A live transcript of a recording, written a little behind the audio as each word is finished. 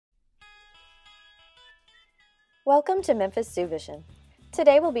Welcome to Memphis Zoo Vision.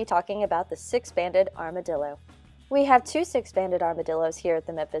 Today we'll be talking about the six-banded armadillo. We have two six-banded armadillos here at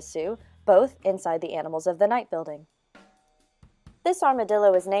the Memphis Zoo, both inside the Animals of the Night building. This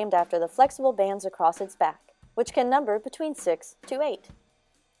armadillo is named after the flexible bands across its back, which can number between 6 to 8.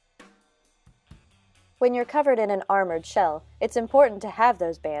 When you're covered in an armored shell, it's important to have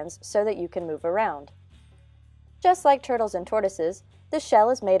those bands so that you can move around. Just like turtles and tortoises, the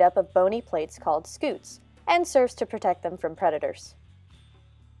shell is made up of bony plates called scutes, and serves to protect them from predators.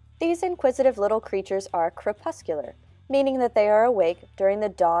 These inquisitive little creatures are crepuscular, meaning that they are awake during the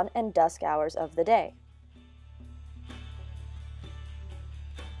dawn and dusk hours of the day.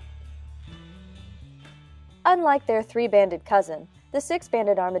 Unlike their three-banded cousin, the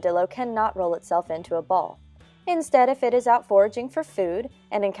six-banded armadillo cannot roll itself into a ball. Instead, if it is out foraging for food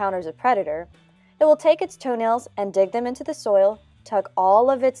and encounters a predator, it will take its toenails and dig them into the soil, tuck all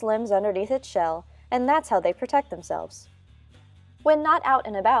of its limbs underneath its shell, and that's how they protect themselves. When not out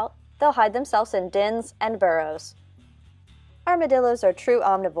and about, they'll hide themselves in dens and burrows. Armadillos are true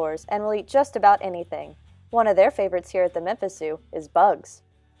omnivores and will eat just about anything. One of their favorites here at the Memphis Zoo is bugs.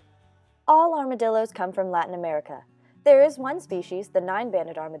 All armadillos come from Latin America. There is one species, the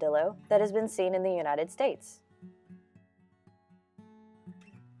nine-banded armadillo, that has been seen in the United States.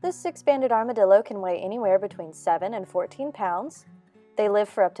 This six-banded armadillo can weigh anywhere between 7 and 14 pounds. They live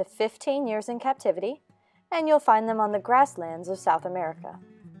for up to 15 years in captivity, and you'll find them on the grasslands of South America.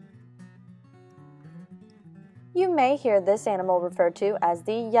 You may hear this animal referred to as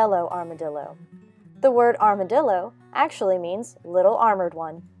the yellow armadillo. The word armadillo actually means little armored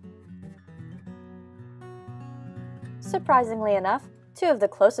one. Surprisingly enough, two of the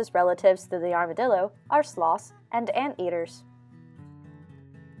closest relatives to the armadillo are sloths and anteaters.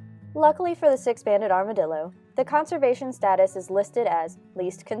 Luckily for the six-banded armadillo, the conservation status is listed as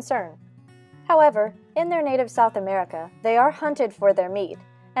least concern. However, in their native South America, they are hunted for their meat,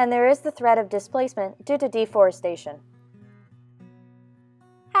 and there is the threat of displacement due to deforestation.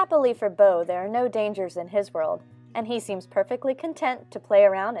 Happily for Bo, there are no dangers in his world, and he seems perfectly content to play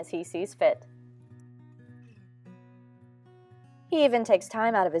around as he sees fit. He even takes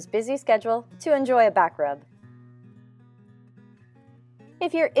time out of his busy schedule to enjoy a back rub.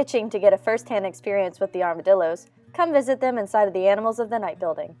 If you're itching to get a first-hand experience with the armadillos, come visit them inside of the Animals of the Night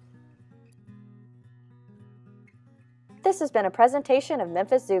building. This has been a presentation of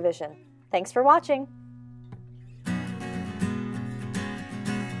Memphis Zoo Vision. Thanks for watching!